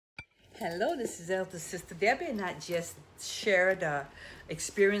Hello, this is Elder Sister Debbie, and I just shared the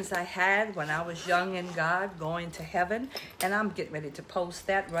experience I had when I was young in God, going to heaven, and I'm getting ready to post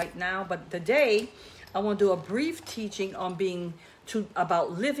that right now. But today, I want to do a brief teaching on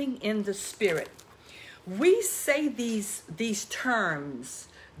about living in the Spirit. We say these terms,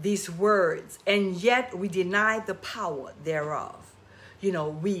 these words, and yet we deny the power thereof. You know,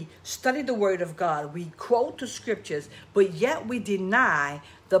 we study the Word of God, we quote the Scriptures, but yet we deny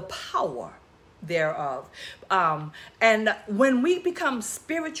the power thereof. And when we become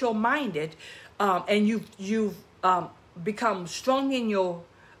spiritual minded, and you've become strong in your,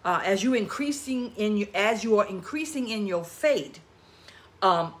 as you are increasing in your faith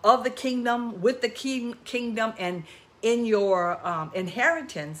of the kingdom, with the kingdom, and in your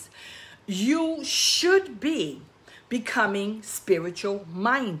inheritance, you should be becoming spiritual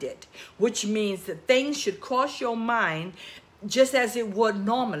minded, which means that things should cross your mind just as it would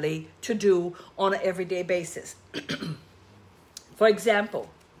normally to do on an everyday basis. For example,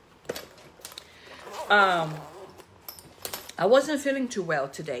 I wasn't feeling too well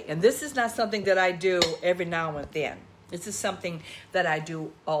today, and this is not something that I do every now and then. This is something that I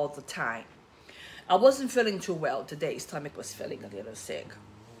do all the time. I wasn't feeling too well today. Stomach was feeling a little sick.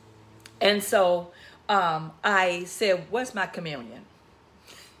 And so I said, where's my communion?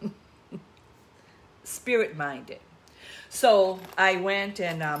 Spirit-minded. So I went,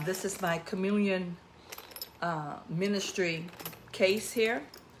 and this is my communion ministry case here.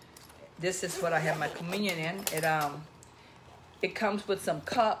 This is what I have my communion in. It comes with some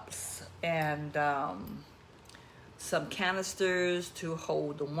cups and some canisters to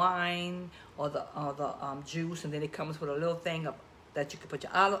hold the wine or the juice, and then it comes with a little thing that you could put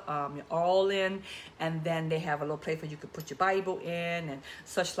your oil in, and then they have a little place where you could put your Bible in and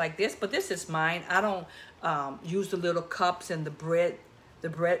such like this. But this is mine. I don't use the little cups and the bread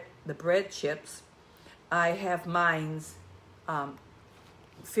chips. I have mines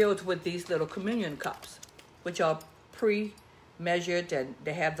filled with these little communion cups, which are pre-measured, and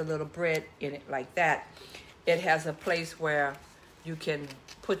they have the little bread in it like that. It has a place where you can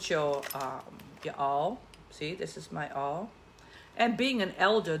put your oil. See, this is my oil. And being an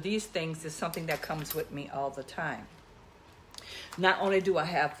elder, these things is something that comes with me all the time. Not only do I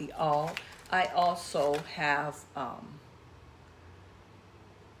have the oil, I also have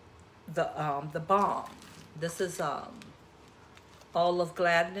the balm. This is all of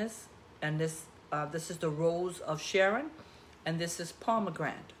gladness, and this is the rose of Sharon, and this is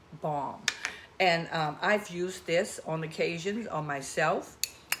pomegranate balm. And I've used this on occasions on myself.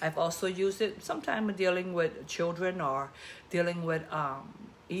 I've also used it sometimes dealing with children, or dealing with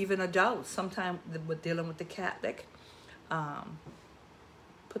even adults. Sometimes with dealing with the Catholic.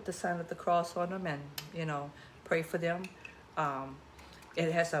 Put the sign of the cross on them, and pray for them.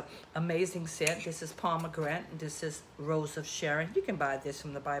 It has an amazing scent. This is pomegranate, and this is rose of Sharon. You can buy this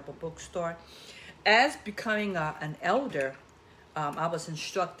from the Bible bookstore. As becoming an elder, I was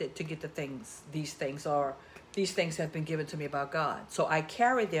instructed to get these things have been given to me by God. So I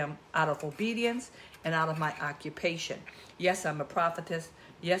carry them out of obedience and out of my occupation. Yes, I'm a prophetess.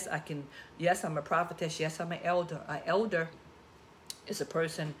 Yes, I'm a prophetess. Yes, I'm an elder. An elder is a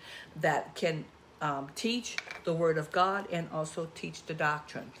person that can teach the word of God and also teach the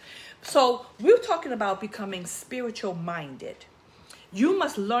doctrine. So we're talking about becoming spiritual minded. You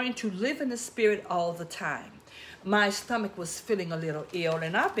must learn to live in the Spirit all the time. My stomach was feeling a little ill,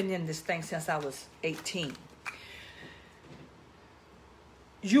 and I've been in this thing since I was 18.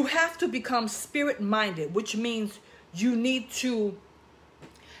 You have to become spirit-minded, which means you need to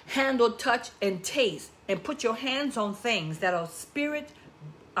handle, touch, and taste, and put your hands on things that are spirit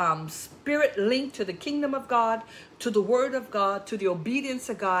linked to the kingdom of God, to the word of God, to the obedience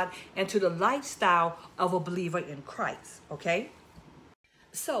of God, and to the lifestyle of a believer in Christ, okay?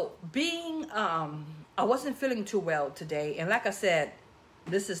 So I wasn't feeling too well today, and like I said,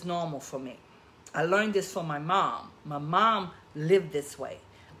 this is normal for me. I learned this from my mom. My mom lived this way.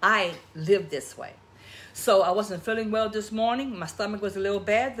 I live this way. So I wasn't feeling well this morning. My stomach was a little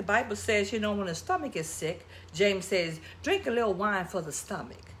bad. The Bible says, when the stomach is sick, James says, drink a little wine for the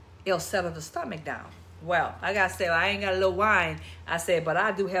stomach. It'll settle the stomach down. Well, I got to say, I ain't got a little wine. I said, but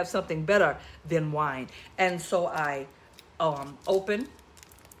I do have something better than wine. And so I opened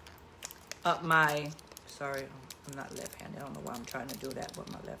up my, sorry, I'm not left-handed. I don't know why I'm trying to do that with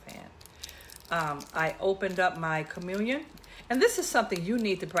my left hand. I opened up my communion. And this is something you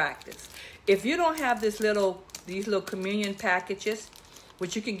need to practice. If you don't have these little communion packages,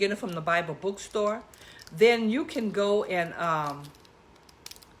 which you can get them from the Bible bookstore, then you can go and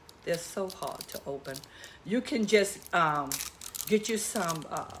they're so hard to open. You can just Get you some,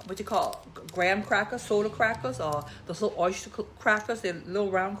 what you call, graham crackers, soda crackers, or those little oyster crackers, they're little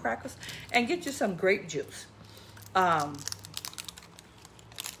round crackers, and get you some grape juice. And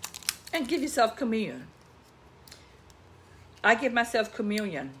give yourself communion. I give myself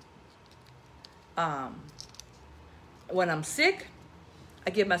communion. When I'm sick, I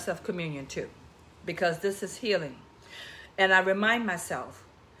give myself communion too, because this is healing. And I remind myself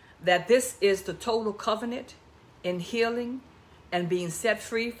that this is the total covenant in healing and being set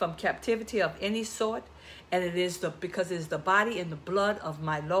free from captivity of any sort. And it is because it is the body and the blood of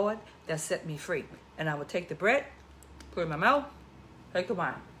my Lord that set me free. And I will take the bread, put it in my mouth, take the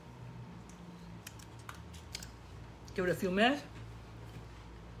wine. Give it a few minutes,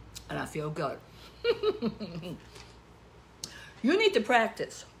 and I feel good. You need to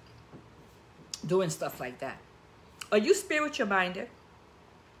practice doing stuff like that. Are you spiritual minded?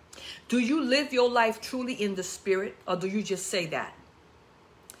 Do you live your life truly in the spirit, or do you just say that?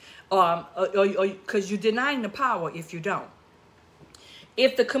 Because you're denying the power if you don't.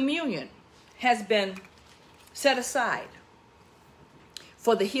 If the communion has been set aside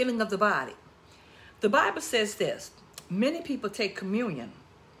for the healing of the body, the Bible says this: many people take communion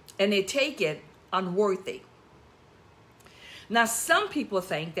and they take it unworthy. Now, some people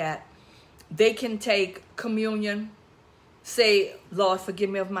think that they can take communion, say, Lord, forgive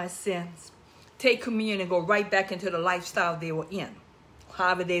me of my sins, take communion and go right back into the lifestyle they were in,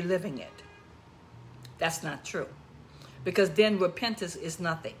 however they're living it. That's not true, because then repentance is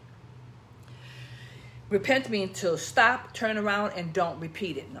nothing. Repent means to stop, turn around, and don't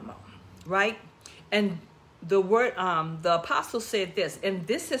repeat it no more, right? And the word, the apostle said this, and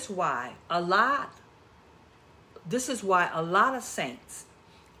this is why a lot of saints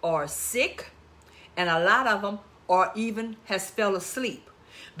are sick, and a lot of them are even has fell asleep,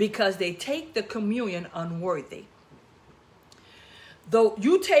 because they take the communion unworthy. Though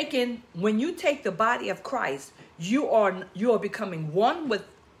when you take the body of Christ, you are becoming one with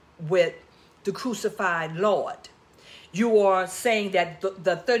the crucified Lord. You are saying that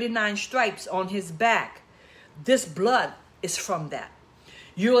the 39 stripes on his back, this blood is from that.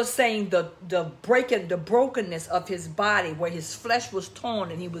 You are saying the brokenness of his body, where his flesh was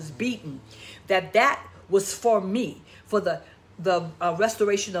torn and he was beaten, that was for me, for the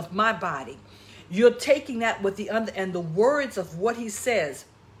restoration of my body. You're taking that with and the words of what he says.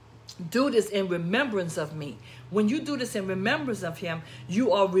 Do this in remembrance of me. When you do this in remembrance of him,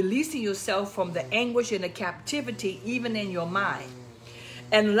 you are releasing yourself from the anguish and the captivity, even in your mind.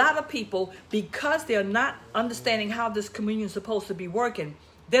 And a lot of people, because they're not understanding how this communion is supposed to be working,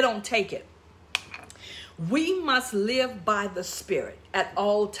 they don't take it. We must live by the Spirit at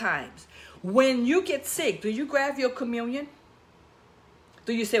all times. When you get sick, do you grab your communion?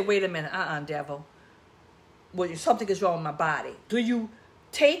 Do you say, wait a minute, devil, well, something is wrong with my body? Do you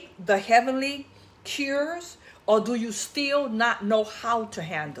take the heavenly cures, or do you still not know how to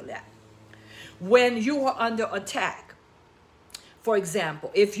handle that? When you are under attack, for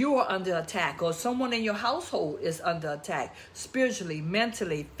example, if you are under attack, or someone in your household is under attack, spiritually,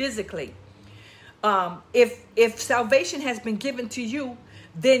 mentally, physically, if salvation has been given to you,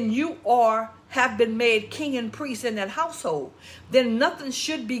 then you have been made king and priest in that household. Then nothing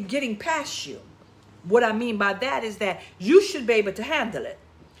should be getting past you. What I mean by that is that you should be able to handle it.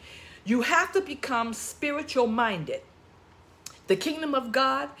 You have to become spiritual minded. The kingdom of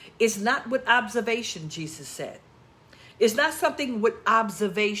God is not with observation, Jesus said. It's not something with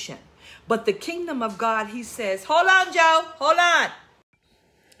observation. But the kingdom of God, he says, hold on, Joe, hold on.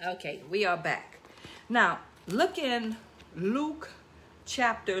 Okay, we are back. Now, look in Luke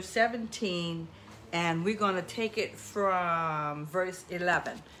chapter 17, and we're going to take it from verse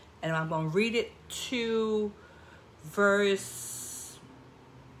 11. And I'm going to read it to verse,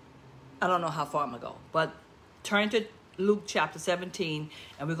 I don't know how far I'm going to go, but turn to Luke chapter 17,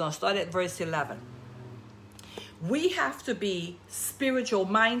 and we're going to start at verse 11. We have to be spiritual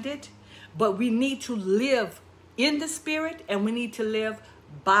minded, but we need to live in the Spirit, and we need to live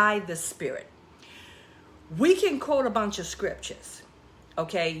by the Spirit. We can quote a bunch of scriptures,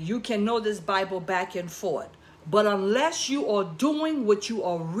 okay? You can know this Bible back and forth. But unless you are doing what you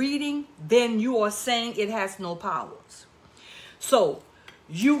are reading, then you are saying it has no powers. So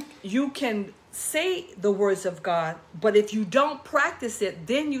you can say the words of God, but if you don't practice it,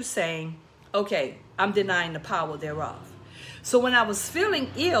 then you're saying, okay, I'm denying the power thereof. So when I was feeling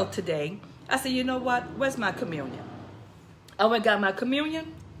ill today, I said, you know what? Where's my communion? I went and got my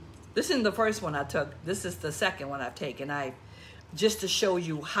communion. This isn't the first one I took. This is the second one I've taken. Just to show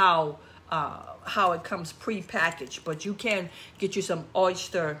you how it comes pre-packaged. But you can get you some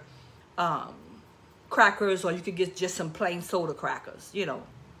oyster crackers, or you could get just some plain soda crackers, you know,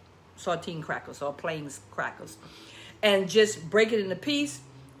 saltine crackers or plain crackers, and just break it into piece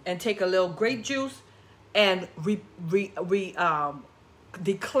and take a little grape juice and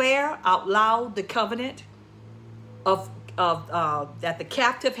declare out loud the covenant of that the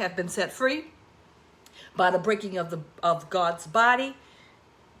captive have been set free by the breaking of God's body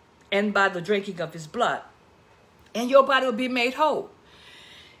and by the drinking of his blood, and your body will be made whole.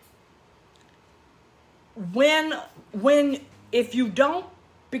 If you don't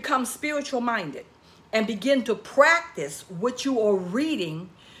become spiritual minded and begin to practice what you are reading,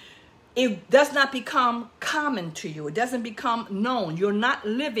 it does not become common to you. It doesn't become known. You're not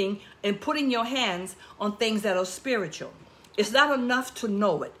living and putting your hands on things that are spiritual. It's not enough to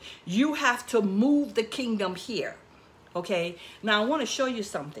know it. You have to move the kingdom here. Okay? Now I want to show you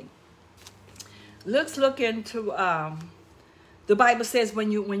something. Let's look into the Bible says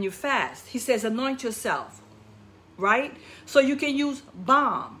when you fast, he says anoint yourself, right? So you can use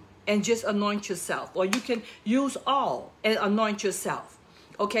balm and just anoint yourself, or you can use oil and anoint yourself.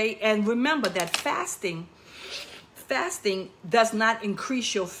 Okay? And remember that fasting does not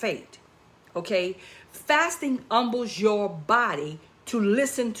increase your faith. Okay? Fasting humbles your body to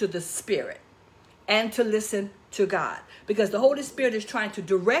listen to the Spirit and to listen to God, because the Holy Spirit is trying to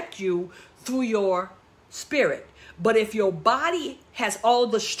direct you through your spirit. But if your body has all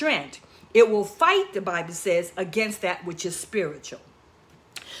the strength, it will fight, the Bible says, against that which is spiritual.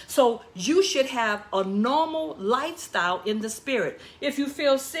 So you should have a normal lifestyle in the spirit. If you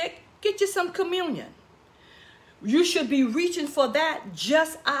feel sick, get you some communion. You should be reaching for that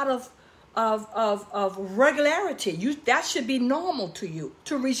just out of regularity. That should be normal to you,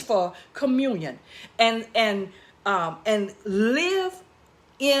 to reach for communion and live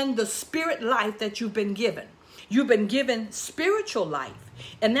in the spirit life that you've been given. You've been given spiritual life,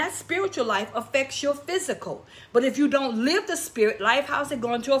 and that spiritual life affects your physical. But if you don't live the spirit life, how's it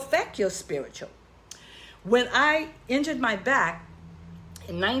going to affect your spiritual? When I injured my back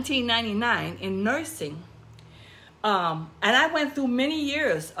in 1999 in nursing, and I went through many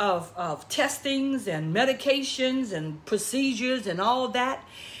years of testings and medications and procedures and all that,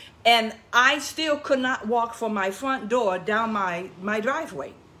 and I still could not walk from my front door down my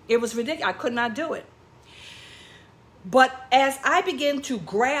driveway. It was ridiculous. I could not do it. But as I began to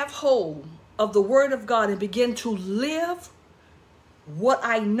grab hold of the Word of God and begin to live what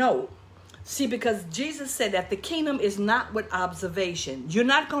I know, see, because Jesus said that the kingdom is not with observation. You're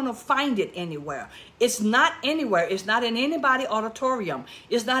not going to find it anywhere. It's not anywhere. It's not in anybody's auditorium.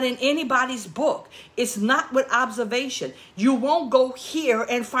 It's not in anybody's book. It's not with observation. You won't go here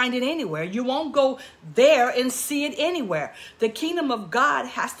and find it anywhere. You won't go there and see it anywhere. The kingdom of God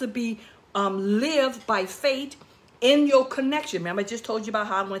has to be lived by faith in your connection. Remember, I just told you about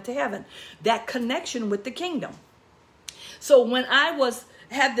how I went to heaven. That connection with the kingdom. So when I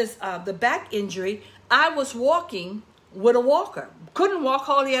had this the back injury, I was walking with a walker. Couldn't walk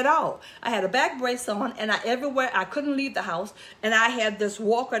hardly at all. I had a back brace on, and I couldn't leave the house, and I had this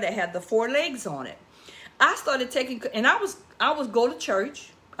walker that had the 4 legs on it. I started taking, and I would go to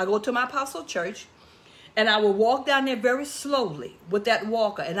church. I go to my apostle church, and I would walk down there very slowly with that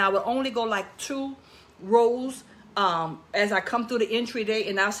walker, and I would only go like 2 rows as I come through the entry day,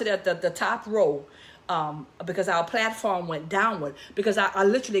 and I'll sit at the top row. Because our platform went downward, because I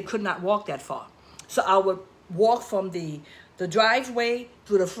literally could not walk that far. So I would walk from the driveway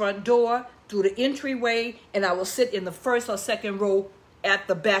through the front door, through the entryway, and I would sit in the first or second row at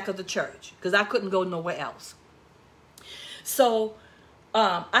the back of the church, because I couldn't go nowhere else. So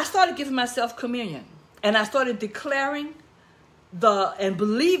I started giving myself communion, and I started declaring and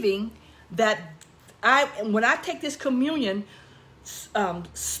believing that when I take this communion,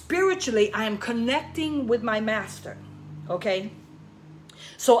 spiritually, I am connecting with my master. Okay?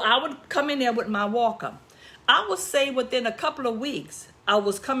 So I would come in there with my walker. I would say within a couple of weeks, I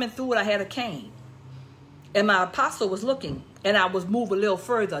was coming through and I had a cane. And my apostle was looking, and I was moving a little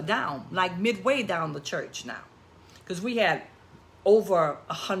further down, like midway down the church now. Because we had over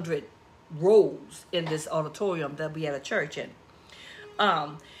 100 rows in this auditorium that we had a church in.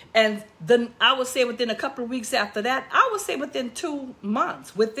 And then I would say within a couple of weeks after that, I would say within 2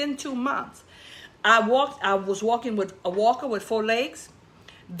 months, I was walking with a walker with 4 legs.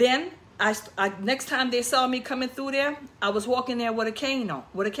 Then next time they saw me coming through there, I was walking there with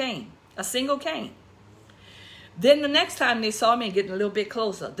a single cane. Then the next time they saw me, getting a little bit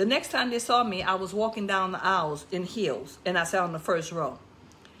closer, the next time they saw me, I was walking down the aisles in heels, and I sat on the first row.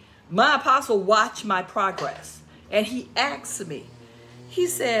 My apostle watched my progress, and he asked me, he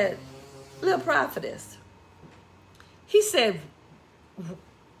said, "Little prophetess," he said,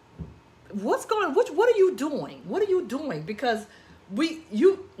 What's going on? What are you doing? What are you doing? Because now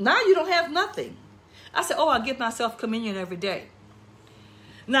you don't have nothing. I said, oh, I give myself communion every day.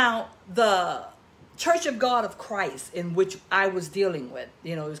 Now, the Church of God of Christ, in which I was dealing with,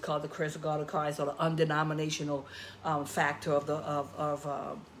 it was called the Church of God of Christ, or the undenominational factor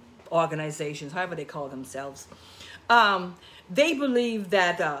of organizations, however they call themselves. They believe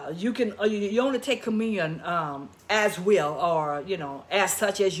that you only take communion as will, or as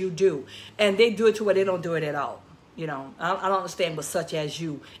such as you do, and they do it to where they don't do it at all. I don't understand what such as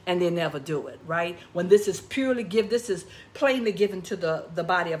you, and they never do it, right? When this is purely this is plainly given to the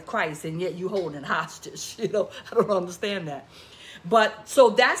body of Christ, and yet you hold it hostage. I don't understand that. But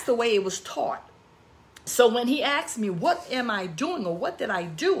so that's the way it was taught. So when he asked me, what am I doing, or what did I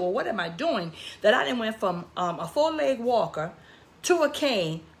do, or what am I doing, that I didn't went from a 4-leg walker to a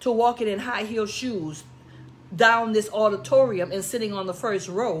cane to walking in high-heel shoes down this auditorium and sitting on the first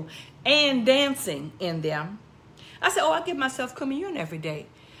row and dancing in them. I said, oh, I give myself communion every day.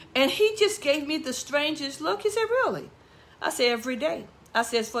 And he just gave me the strangest look. He said, really? I said, every day. I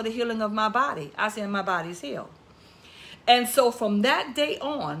said, it's for the healing of my body. I said, my body's healed. And so from that day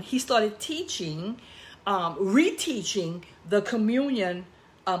on, he started teaching, reteaching the communion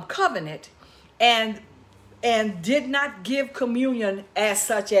covenant, and did not give communion as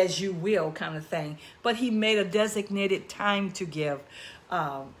such as you will kind of thing. But he made a designated time to give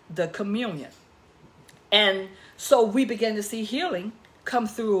the communion. And so we began to see healing come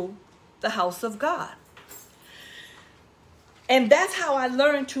through the house of God. And that's how I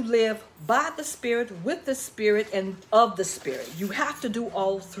learned to live by the Spirit, with the Spirit, and of the Spirit. You have to do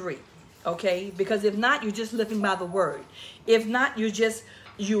all three, okay? Because if not, you're just living by the word. If not, you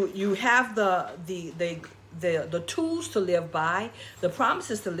have the tools to live by, the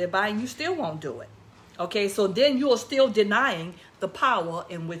promises to live by, and you still won't do it. Okay, so then you are still denying the power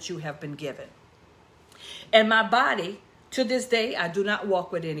in which you have been given. And my body, to this day, I do not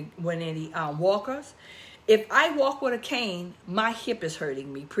walk with any walkers. If I walk with a cane, my hip is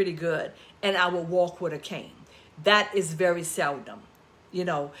hurting me pretty good, and I will walk with a cane. That is very seldom.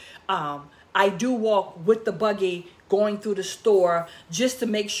 I do walk with the buggy going through the store just to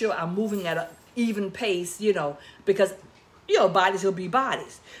make sure I'm moving at an even pace, because bodies will be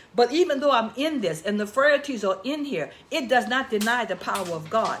bodies. But even though I'm in this and the frailties are in here, it does not deny the power of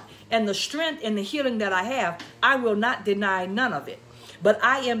God. And the strength and the healing that I have, I will not deny none of it. But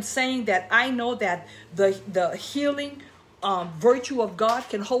I am saying that I know that the healing virtue of God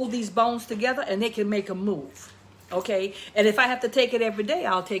can hold these bones together, and they can make them move. Okay? And if I have to take it every day,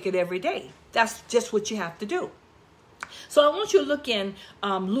 I'll take it every day. That's just what you have to do. So I want you to look in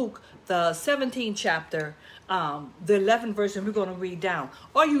Luke, the 17th chapter, the 11th verse, and we're going to read down.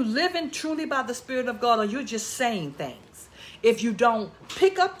 Are you living truly by the Spirit of God, or you're just saying things? If you don't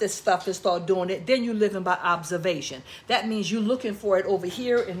pick up this stuff and start doing it, then you're living by observation. That means you're looking for it over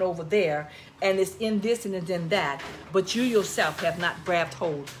here and over there, and it's in this and it's in that, but you yourself have not grabbed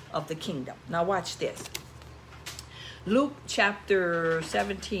hold of the kingdom. Now watch this. Luke chapter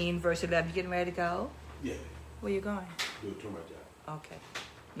 17, verse 11. You getting ready to go? Yeah. Where you going? Do a tour my job. Okay.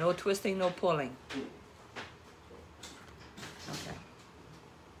 No twisting, no pulling. Okay.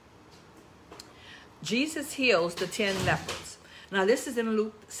 Jesus heals the 10 lepers. Now, this is in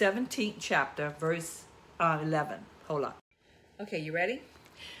Luke 17th chapter, verse 11. Hold on. Okay, you ready?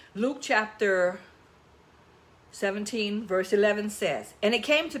 Luke chapter 17, verse 11 says, and it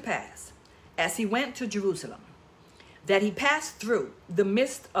came to pass, as he went to Jerusalem, that he passed through the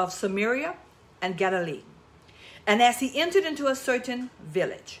midst of Samaria and Galilee. And as he entered into a certain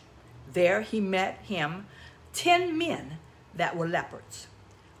village, there he met him 10 men that were lepers,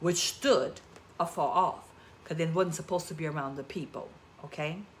 which stood afar off, because they wasn't supposed to be around the people,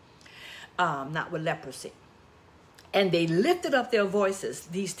 okay? Not with leprosy. And they lifted up their voices,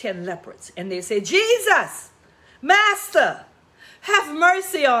 these 10 lepers, and they said, Jesus, Master, have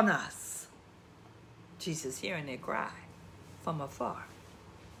mercy on us. Jesus hearing their cry from afar.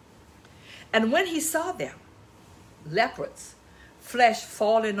 And when he saw them, lepers, flesh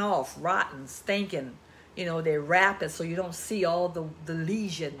falling off, rotten, stinking, they're rapid, so you don't see all the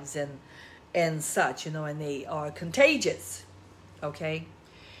lesions and such, and they are contagious, okay?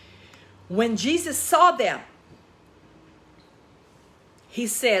 When Jesus saw them, he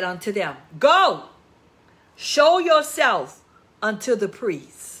said unto them, go, show yourself unto the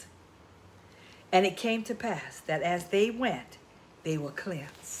priests. And it came to pass that as they went, they were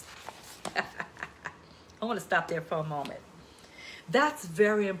cleansed. I want to stop there for a moment. That's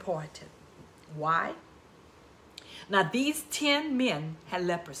very important. Why? Now, these 10 men had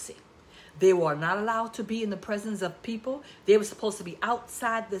leprosy. They were not allowed to be in the presence of people. They were supposed to be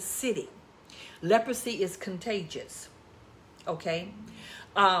outside the city. Leprosy is contagious. Okay?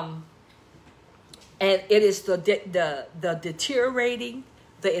 And it is the deteriorating,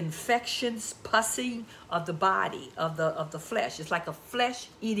 the infections, pussing of the body, of the flesh. It's like a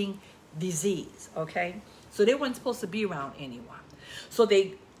flesh-eating disease, okay? So they weren't supposed to be around anyone. So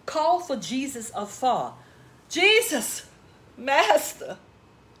they called for Jesus afar. Jesus, Master.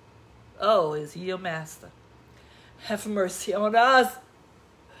 Oh, is he your master? Have mercy on us.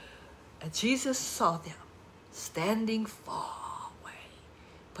 And Jesus saw them standing far away,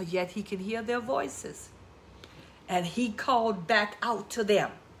 but yet he can hear their voices. And he called back out to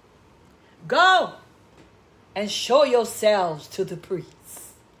them, go and show yourselves to the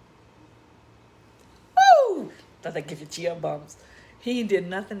priests. Woo! Does that give you chill bumps? He did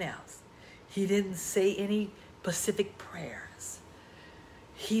nothing else. He didn't say any specific prayers.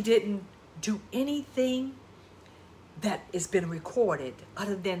 He didn't do anything that has been recorded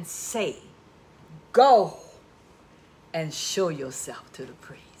other than say, go and show yourself to the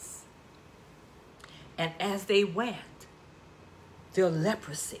priests. And as they went, their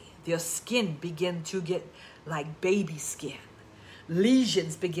leprosy, their skin began to get like baby skin.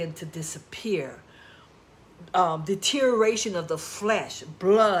 Lesions began to disappear. Deterioration of the flesh,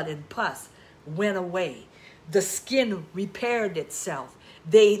 blood and pus went away. The skin repaired itself.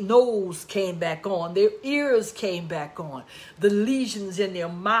 Their nose came back on. Their ears came back on. The lesions in their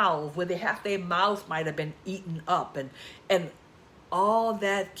mouth, where half their mouth might have been eaten up, and all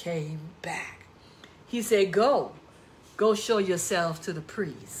that came back. He said, go show yourselves to the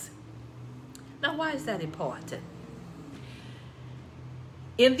priests. Now, why is that important?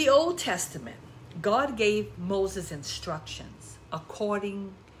 In the Old Testament, God gave Moses instructions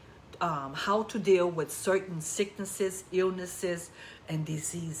according how to deal with certain sicknesses, illnesses, and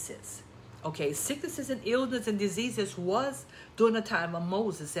diseases. Okay, sicknesses and illness and diseases was during the time of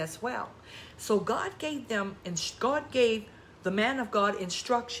Moses as well. So God gave the man of God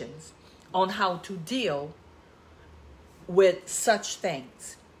instructions on how to deal with such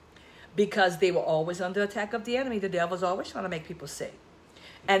things, because they were always under attack of the enemy. The devil was always trying to make people sick.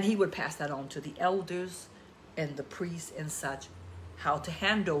 And he would pass that on to the elders and the priests and such, how to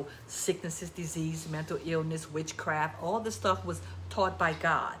handle sicknesses, disease, mental illness, witchcraft. All the stuff was taught by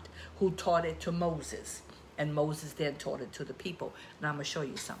God, who taught it to Moses. And Moses then taught it to the people. Now I'm going to show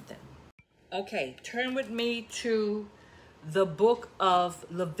you something. Okay, turn with me to the book of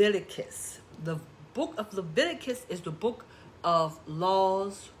Leviticus. The book of Leviticus is the book of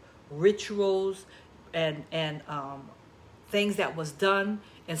laws, rituals, and things that was done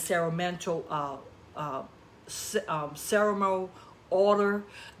in ceremonial order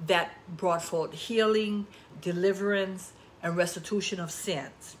that brought forth healing, deliverance, and restitution of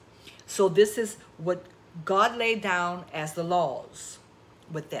sins. So this is what God laid down as the laws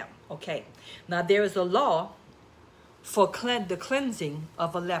with them. Okay. Now there is a law for the cleansing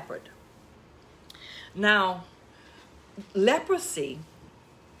of a leopard. Now, leprosy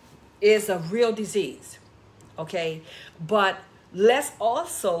is a real disease. Okay. But let's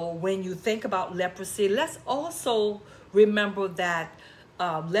also, when you think about leprosy, let's also remember that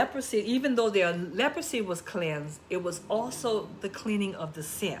leprosy, even though leprosy was cleansed, it was also the cleaning of the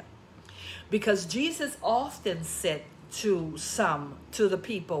sin. Because Jesus often said to the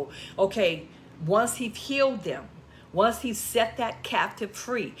people, okay, once he healed them, once he set that captive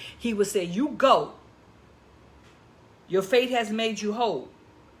free, he would say, you go. Your faith has made you whole.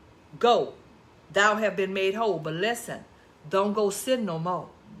 Go. Thou have been made whole. But listen, don't go sin no more.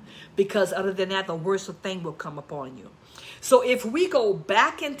 Because other than that, the worst thing will come upon you. So if we go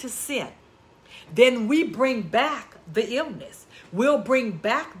back into sin, then we bring back the illness. We'll bring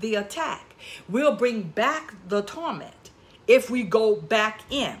back the attack. We'll bring back the torment if we go back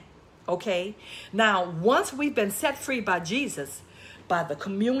in. Okay? Now, once we've been set free by Jesus, by the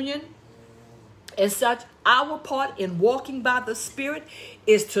communion and such, our part in walking by the Spirit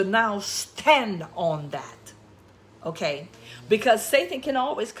is to now stand on that. Okay? Because Satan can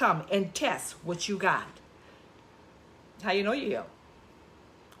always come and test what you got. How you know you're healed?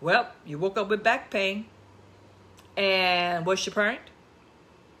 Well, you woke up with back pain. And what's your parent?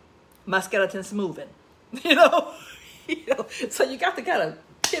 My skeleton's moving. You know? So you got to kind of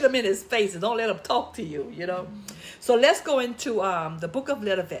hit him in his face and don't let him talk to you, you know. So let's go into the book of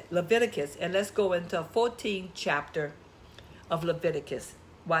Leviticus, and let's go into 14th chapter of Leviticus.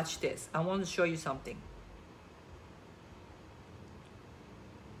 Watch this. I want to show you something.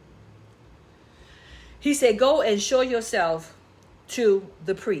 He said, go and show yourself to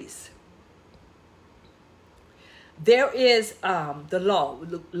the priest. There is the law.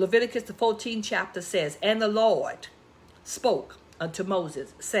 Leviticus, the 14th chapter says, and the Lord spoke unto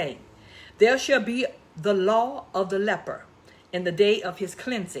Moses, saying, There shall be the law of the leper in the day of his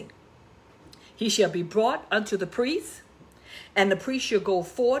cleansing. He shall be brought unto the priest, and the priest shall go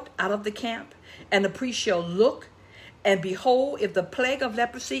forth out of the camp, and the priest shall look, and behold, if the plague of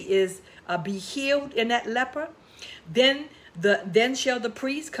leprosy is be healed in that leper, then shall the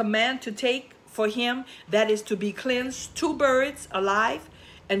priest command to take for him that is to be cleansed 2 birds alive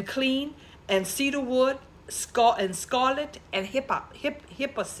and clean, and cedar wood, scarlet, and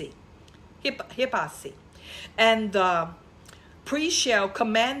hypocrisy. And the priest shall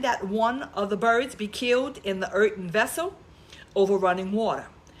command that one of the birds be killed in the earthen vessel over running water.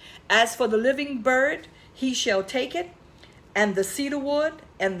 As for the living bird, he shall take it, and the cedar wood,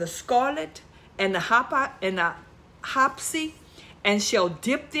 and the scarlet, and the hypocrisy, and shall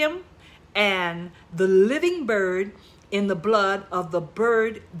dip them and the living bird in the blood of the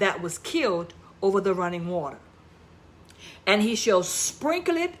bird that was killed over the running water. And he shall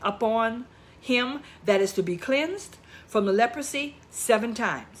sprinkle it upon him that is to be cleansed from the leprosy 7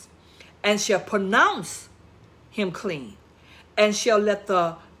 times, and shall pronounce him clean, and shall let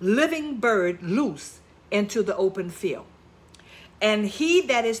the living bird loose into the open field. And he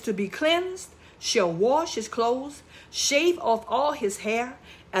that is to be cleansed shall wash his clothes, shave off all his hair,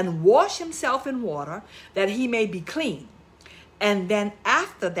 and wash himself in water, that he may be clean. And then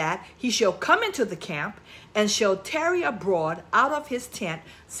after that he shall come into the camp, and shall tarry abroad out of his tent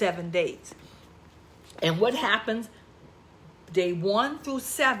 7 days. And what happens, day 1 through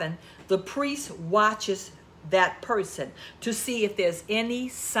 7, the priest watches that person to see if there's any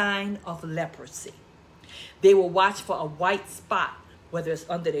sign of leprosy. They will watch for a white spot, whether it's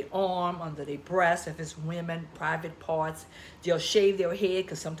under their arm, under their breast, if it's women, private parts. They'll shave their head,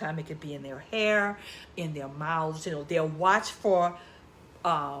 because sometimes it could be in their hair, in their mouths. You know, they'll watch for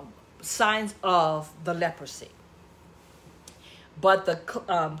signs of the leprosy. But the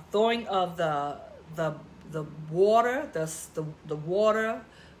throwing of the water, the water,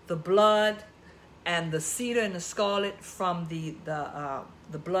 the blood, and the cedar and the scarlet from the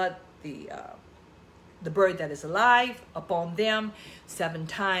blood, the bird that is alive upon them 7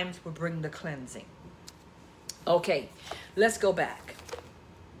 times will bring the cleansing. Okay, let's go back.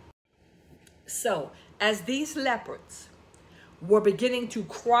 So, as these lepers were beginning to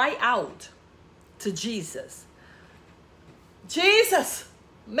cry out to Jesus, Jesus,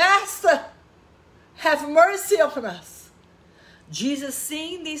 Master, have mercy on us. Jesus,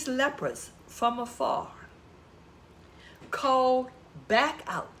 seeing these lepers from afar, called back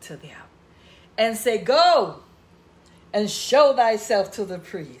out to them and say, go and show thyself to the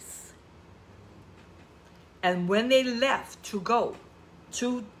priest. And when they left to go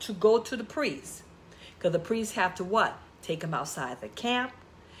to the priest, because the priests have to what? Take them outside the camp.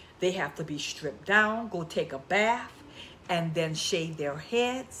 They have to be stripped down, go take a bath, and then shave their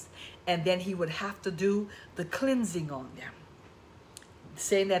heads. And then he would have to do the cleansing on them,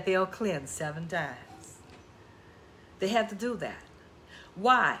 saying that they'll cleanse 7 times. They had to do that.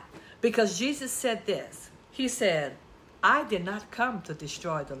 Why? Because Jesus said this. He said, I did not come to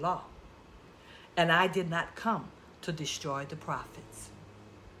destroy the law, and I did not come to destroy the prophets.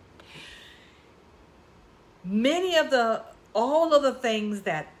 All of the things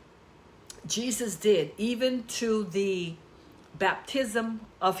that Jesus did, even to the baptism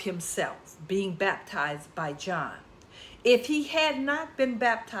of himself, being baptized by John. If he had not been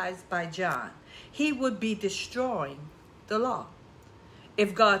baptized by John, he would be destroying the law.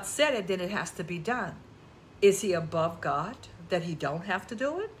 If God said it, then it has to be done. Is he above God that he don't have to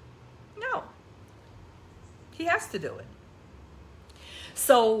do it? No. He has to do it.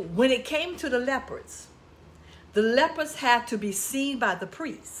 So when it came to the lepers had to be seen by the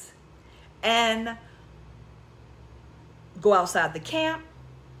priests and go outside the camp,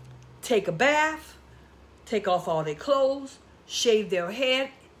 take a bath, take off all their clothes, shave their head,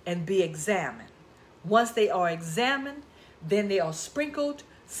 and be examined. Once they are examined, then they are sprinkled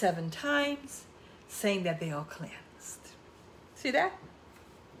 7 times, saying that they are cleansed. See that?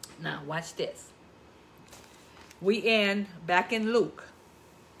 Now, watch this. We back in Luke,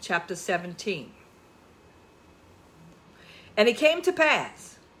 chapter 17. And it came to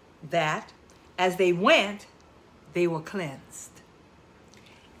pass that as they went, they were cleansed.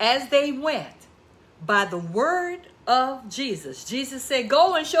 As they went, by the word of Jesus. Jesus said,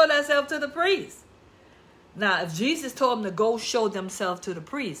 go and show thyself to the priest. Now, if Jesus told them to go show themselves to the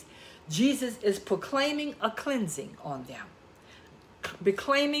priest, Jesus is proclaiming a cleansing on them,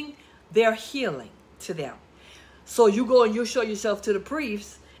 proclaiming their healing to them. So you go and you show yourself to the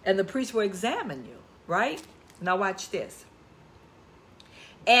priest, and the priest will examine you, right? Now watch this.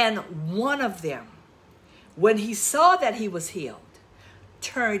 And one of them, when he saw that he was healed,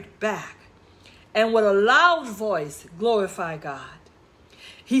 turned back and with a loud voice glorify God.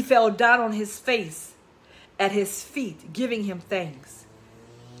 He fell down on his face at his feet, giving him thanks.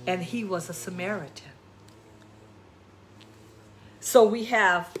 And he was a Samaritan. So we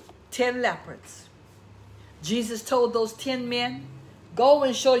have 10 lepers. Jesus told those 10 men, go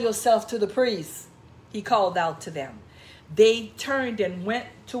and show yourself to the priest. He called out to them. They turned and went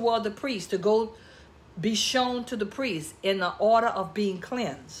toward the priest to go be shown to the priest in the order of being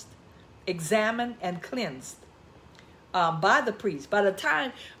cleansed, examined and cleansed by the priest. By the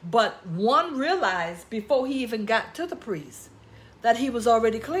time, but one realized before he even got to the priest that he was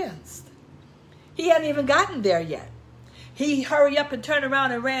already cleansed. He hadn't even gotten there yet. He hurried up and turned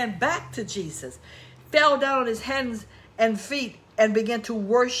around and ran back to Jesus, fell down on his hands and feet and began to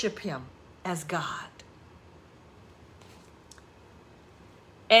worship him as God.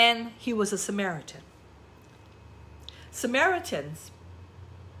 And he was a Samaritan. Samaritans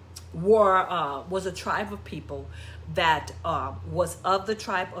was a tribe of people that was of the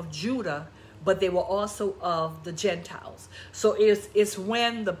tribe of Judah, but they were also of the Gentiles. So it's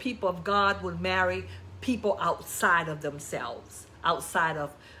when the people of God would marry people outside of themselves, outside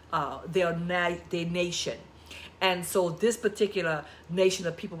of their nation. And so this particular nation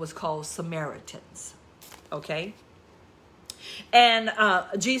of people was called Samaritans. Okay? And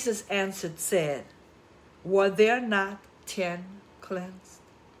Jesus answered, said, were there not 10 cleansed?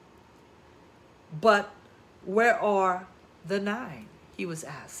 But where are the 9? He was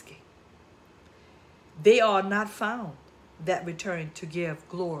asking. They are not found that return to give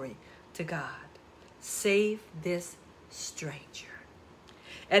glory to God, save this stranger.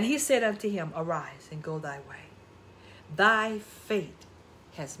 And he said unto him, arise and go thy way. Thy faith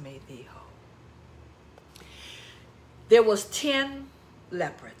has made thee whole. There was 10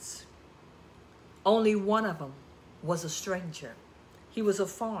 lepers. Only one of them was a stranger. He was a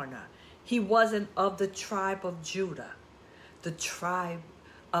foreigner. He wasn't of the tribe of Judah, the tribe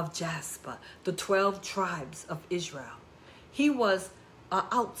of Jasper, the 12 tribes of Israel. He was an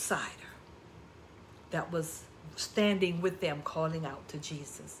outsider that was standing with them, calling out to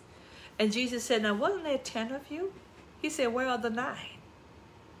Jesus. And Jesus said, now, wasn't there 10 of you? He said, where are the 9?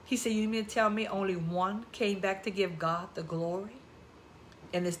 He said, you mean to tell me only one came back to give God the glory?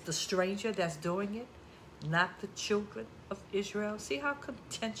 And it's the stranger that's doing it, not the children of Israel. See how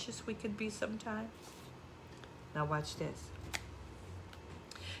contentious we can be sometimes? Now watch this.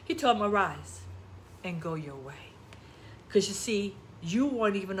 He told him, arise and go your way. Because you see, you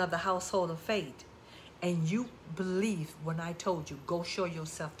weren't even of the household of faith. And you believed when I told you, go show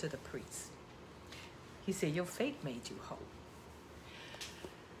yourself to the priest. He said, your faith made you whole.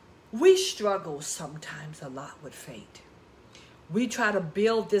 We struggle sometimes a lot with faith. We try to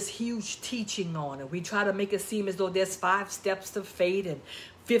build this huge teaching on it. We try to make it seem as though there's 5 steps to faith and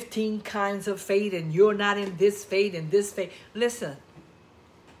 15 kinds of faith, and you're not in this faith and this faith. Listen,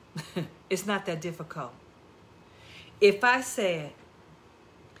 it's not that difficult. If I said,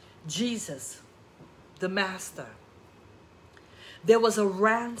 Jesus, the Master, there was a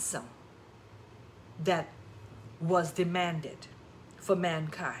ransom that was demanded for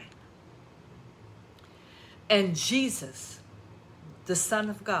mankind. And Jesus, the Son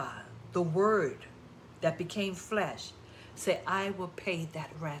of God, the Word that became flesh, said, I will pay that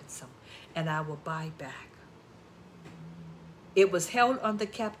ransom and I will buy back. It was held under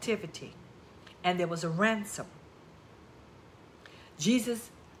captivity and there was a ransom. Jesus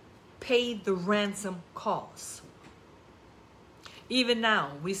paid the ransom cost. Even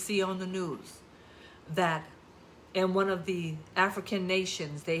now, we see on the news that in one of the African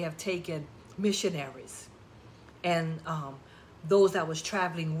nations, they have taken missionaries and those that was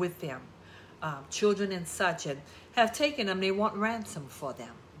traveling with them, children and such, and have taken them. They want ransom for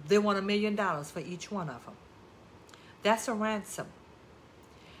them. They want $1 million for each one of them. That's a ransom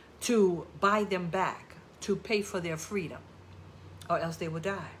to buy them back, to pay for their freedom, or else they will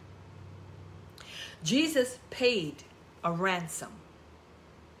die. Jesus paid a ransom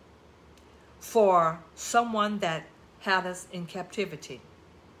for someone that had us in captivity,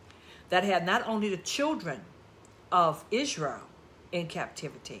 that had not only the children of Israel in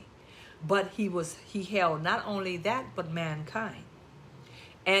captivity, but he held not only that, but mankind.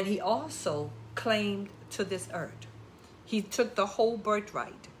 And he also claimed to this earth. He took the whole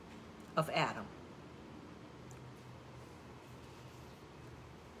birthright of Adam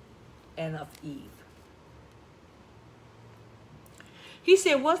and of Eve. He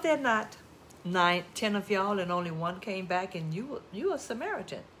said, was there not 10 of y'all and only one came back, and you a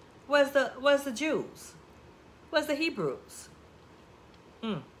Samaritan? Where's the Jews? Where's the Hebrews?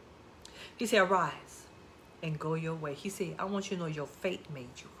 He said, arise and go your way. He said, I want you to know your faith made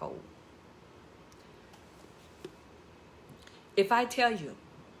you whole. if I tell you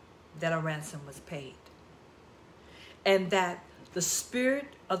that a ransom was paid and that the Spirit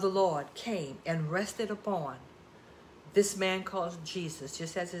of the Lord came and rested upon this man called Jesus,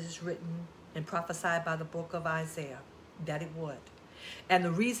 just as it is written and prophesied by the book of Isaiah, that it would. And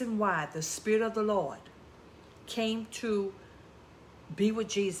the reason why the Spirit of the Lord came to be with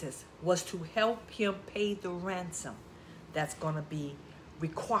Jesus was to help him pay the ransom that's going to be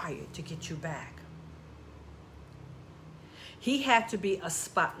required to get you back. He had to be a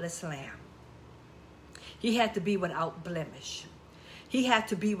spotless lamb. He had to be without blemish. He had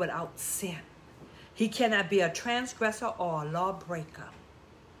to be without sin. He cannot be a transgressor or a lawbreaker.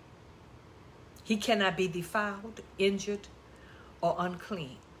 He cannot be defiled, injured, or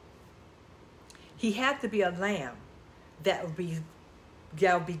unclean. He had to be a lamb that would be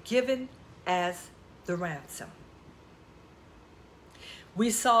given as the ransom. We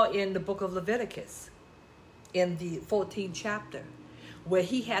saw in the book of Leviticus, in the 14th chapter, where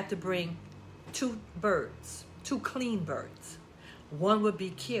he had to bring two clean birds. One would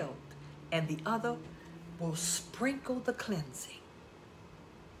be killed, and the other will sprinkle the cleansing.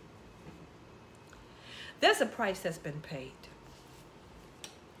 There's a price that's been paid.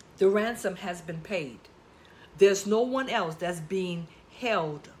 The ransom has been paid. There's no one else that's being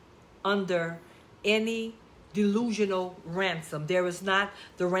held under any delusional ransom. There is not,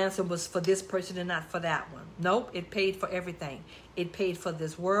 the ransom was for this person and not for that one. Nope, it paid for everything. It paid for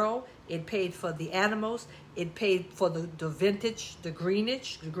this world. It paid for the animals. It paid for the vintage, the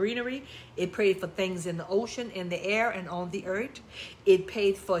greenery. It paid for things in the ocean, in the air, and on the earth. It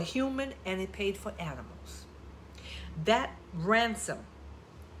paid for human, and it paid for animals. That ransom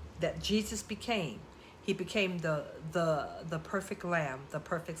that Jesus became, he became the perfect lamb, the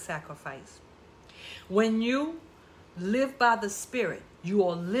perfect sacrifice. When you live by the Spirit, you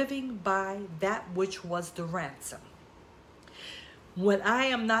are living by that which was the ransom. When I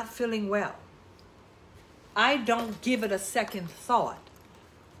am not feeling well, I don't give it a second thought.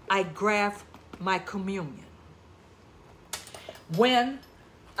 I grab my communion. When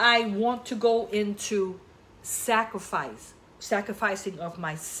I want to go into sacrificing of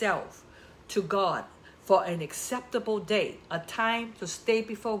myself to God for an acceptable day, a time to stay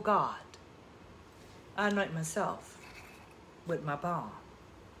before God, I anoint myself with my balm.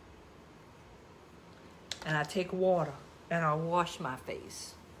 And I take water and I wash my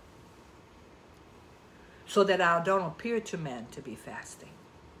face so that I don't appear to men to be fasting.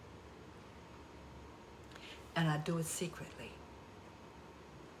 And I do it secretly.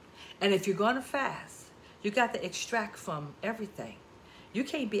 And if you're going to fast, you got to extract from everything. You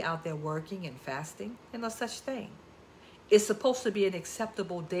can't be out there working and fasting. There's no such thing. It's supposed to be an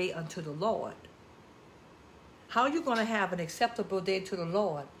acceptable day unto the Lord. How are you going to have an acceptable day to the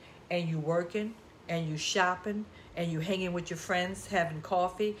Lord and you working and you shopping and you hanging with your friends, having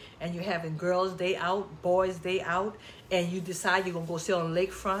coffee, and you having girls' day out, boys' day out, and you decide you're going to go sit on the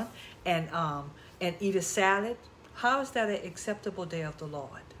lakefront and eat a salad? How is that an acceptable day of the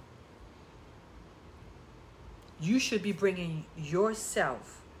Lord? You should be bringing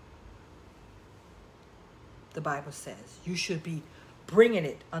yourself, the Bible says. You should be bringing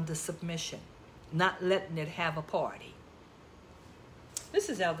it under submission, not letting it have a party. This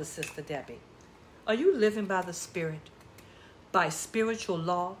is Elder Sister Debbie. Are you living by the Spirit, by spiritual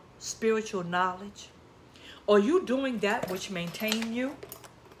law, spiritual knowledge? Are you doing that which maintain you?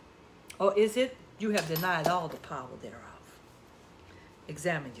 Or is it you have denied all the power thereof?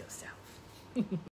 Examine yourself.